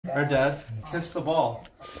Alright, Dad. Catch the ball.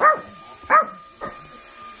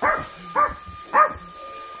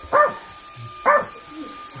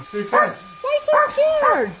 Good catch. Why so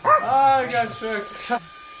scared? Ah, I got tricked.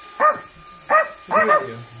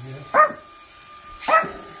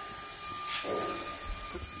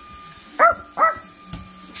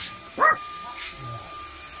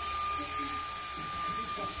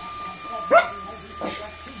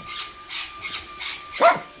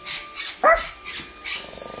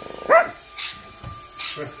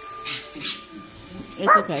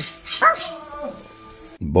 It's okay.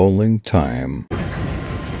 Bowling time.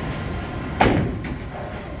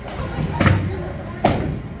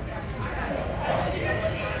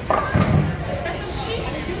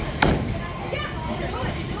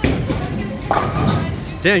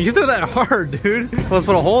 Damn, you threw that hard, dude. Almost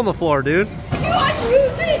put a hole in the floor, dude.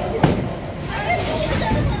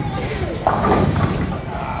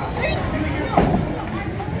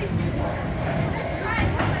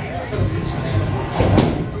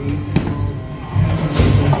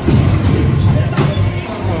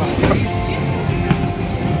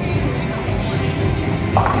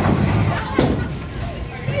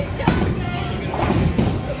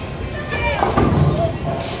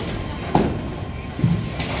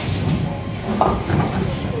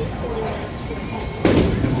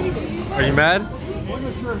 Are you mad?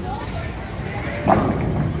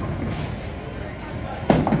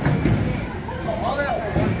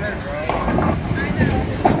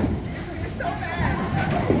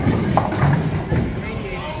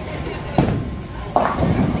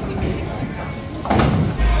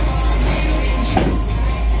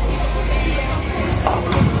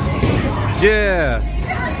 Yeah.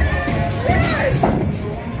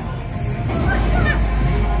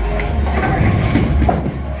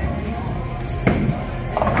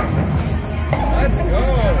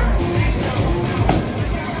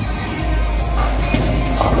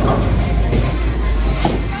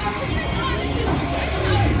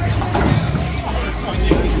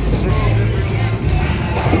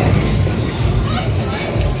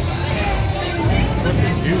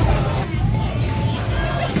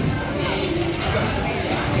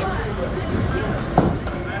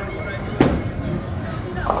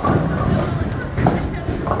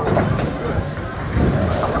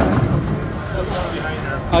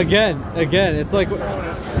 Again, it's like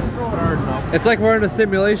we're in a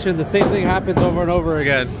simulation. The same thing happens over and over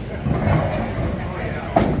again.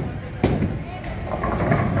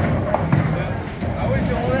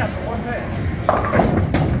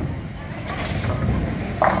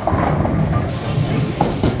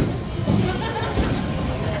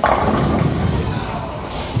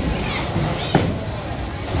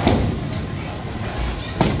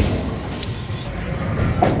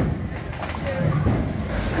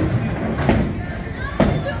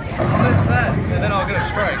 And then I'll get a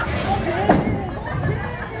strike.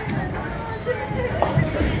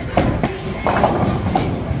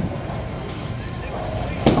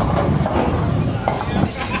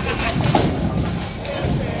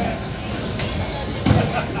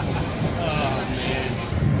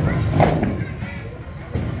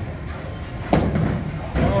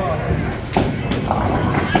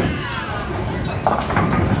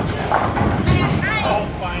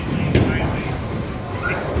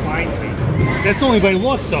 That's only by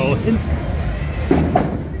luck, though.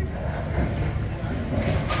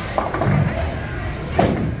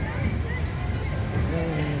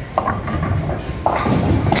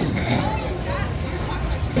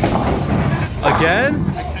 Again?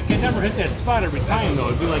 I can never hit that spot every time, though.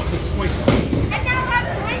 It'd be like this twice.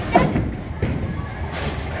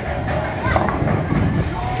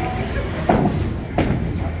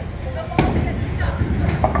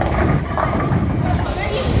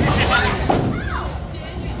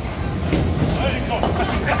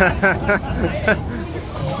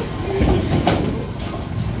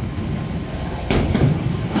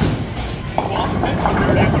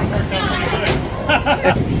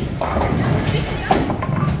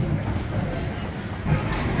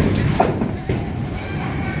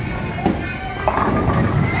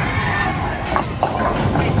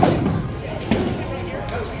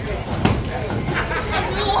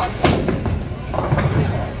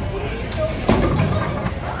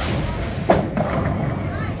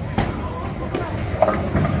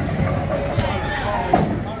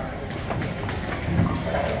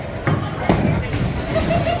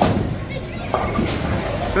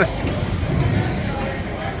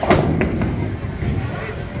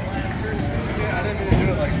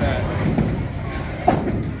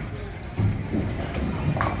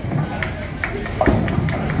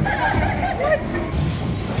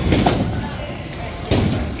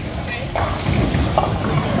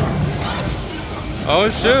 Oh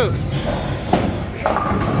shoot.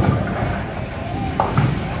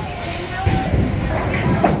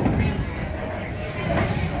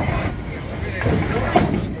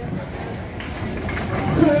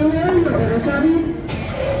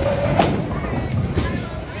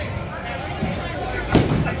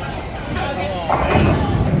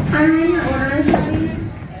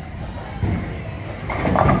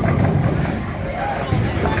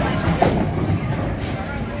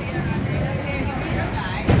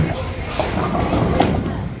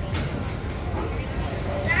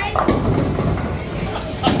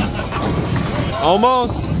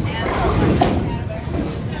 Almost.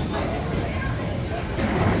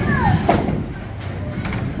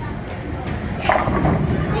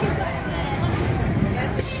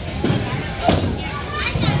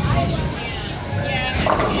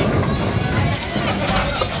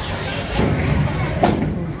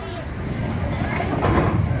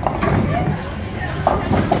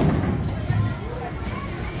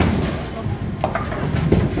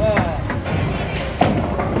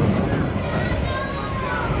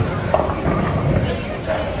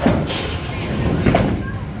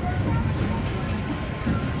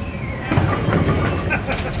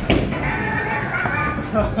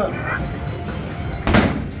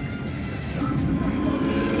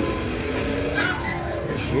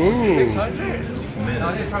 Ooh. 600? No,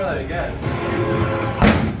 I need to try that again.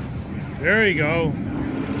 There you go.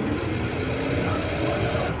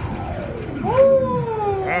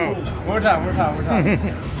 Woo! Wow. More time.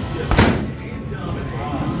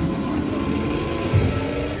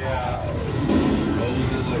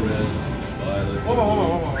 Roses are red, violets are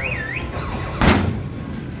blue.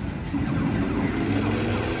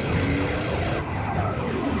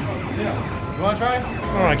 You want to try?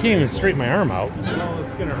 Oh, I can't even straighten my arm out. Well,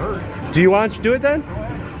 it's gonna hurt. Do you want to do it then?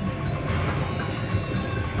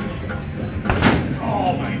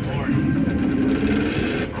 Oh my lord.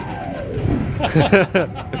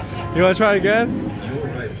 You want to try again? Your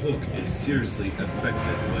right hook is seriously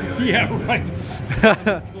affected by your Yeah, right.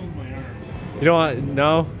 Pulled my arm. You don't want,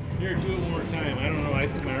 no? Here, do it one more time. I don't know. I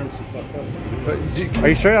think my arm's so fucked up. Are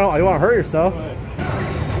you sure you don't want to hurt yourself? Go ahead.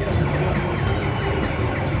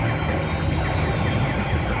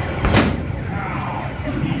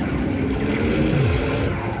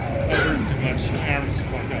 That hurts too much. My arm's so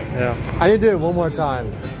fucked up. Yeah. I need to do it one more time.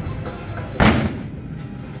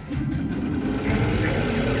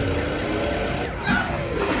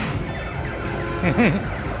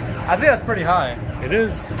 I think that's pretty high. It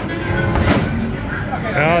is. Oh,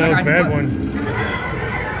 that was a bad one.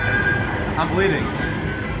 I'm bleeding.